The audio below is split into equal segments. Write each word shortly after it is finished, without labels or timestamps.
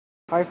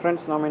Hi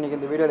friends, நாம இன்னைக்கு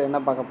இந்த வீடியோல என்ன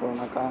பார்க்க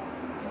போறோம்னாக்கா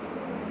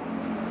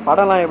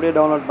படம்லாம் எப்படி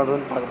டவுன்லோட்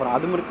பண்றதுன்னு பார்க்க போறோம்.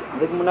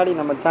 அதுக்கு முன்னாடி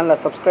நம்ம சேனலை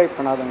சப்ஸ்கிரைப்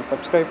பண்ணாதவங்க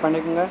சப்ஸ்கிரைப்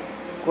பண்ணிக்கோங்க.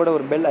 கூட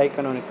ஒரு பெல்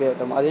ஐகான் ஒன்று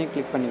கிரியேட் ஆகும். அதையும்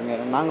கிளிக் பண்ணிக்கங்க.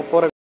 நாங்க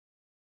போற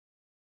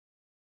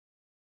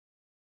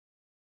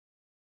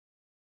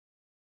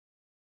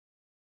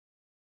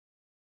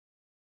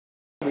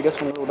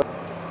வீடியோஸ் உங்களுக்கு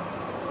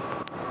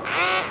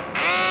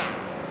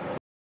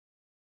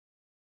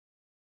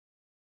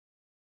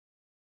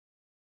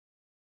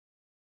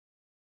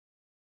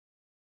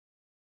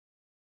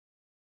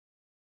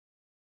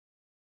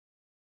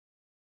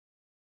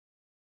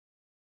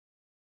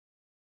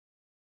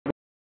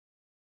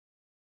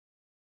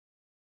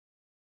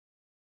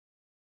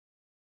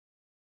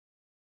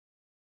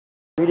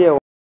வீடியோ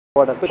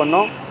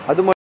பண்ணோம்.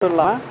 அது மட்டும்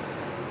இல்லாமல்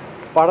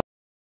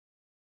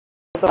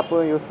படத்தை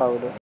யூஸ்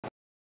ஆகுது.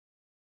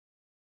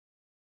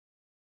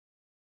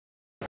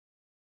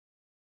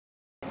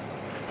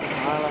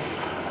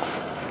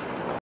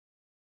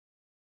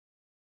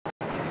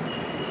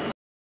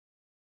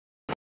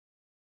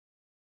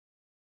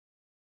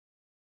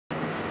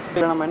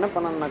 இதில் நம்ம என்ன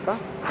பண்ணணும்னாக்கா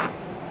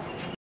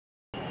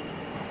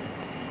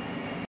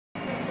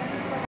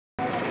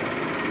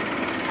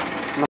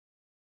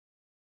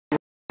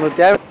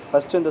உங்களுக்கு தேவை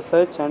ஃபஸ்ட்டு இந்த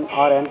சர்ச் அண்ட்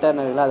ஆர்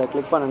என்டர்னரில் அதை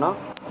கிளிக் பண்ணணும்.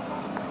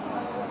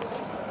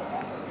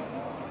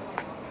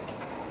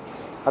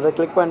 அதை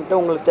கிளிக் பண்ணிட்டு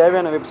உங்களுக்கு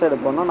தேவையான வெப்சைட்டை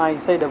போடணும். நான்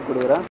இசைட் அப்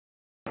கொடுக்குறேன்.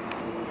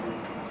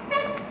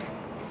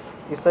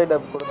 இசைட்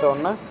அப் கொடுத்த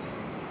உடனே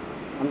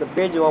அந்த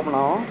பேஜ் ஓப்பன்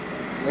ஆகும்.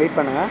 வெயிட்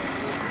பண்ணுங்கள்.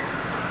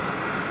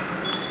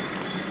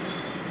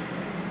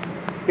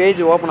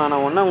 பேஜ் ஓப்பன்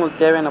ஆன உடனே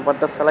உங்களுக்கு தேவையான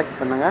படத்தை செலக்ட்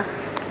பண்ணுங்கள்.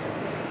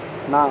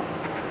 நான்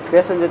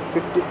பேசஞ்சர்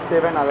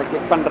 57 அதை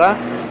கிளிக் பண்ணுறேன்.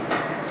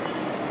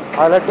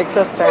 அதில்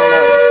டெக்ஸாஸ்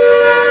சேனல்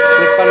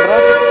கிளிக்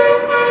பண்ணுறேன்.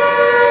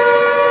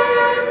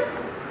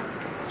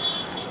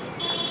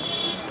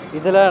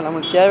 இதில்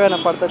நமக்கு தேவையான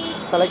படத்தை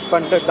செலக்ட்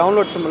பண்ணிட்டு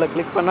டவுன்லோட் சிம்பிளை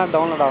கிளிக் பண்ணால்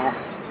டவுன்லோட் ஆகும்.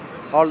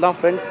 அவ்வளோதான்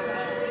ஃப்ரெண்ட்ஸ்.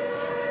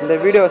 இந்த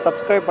வீடியோவை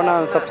சப்ஸ்கிரைப்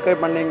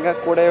பண்ணிங்க.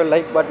 கூடவே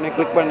லைக் பட்டனை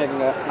கிளிக்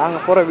பண்ணிக்கோங்க.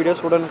 நாங்கள் போகிற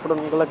வீடியோஸ்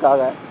உடனுக்குடன்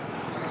உங்களுக்காக.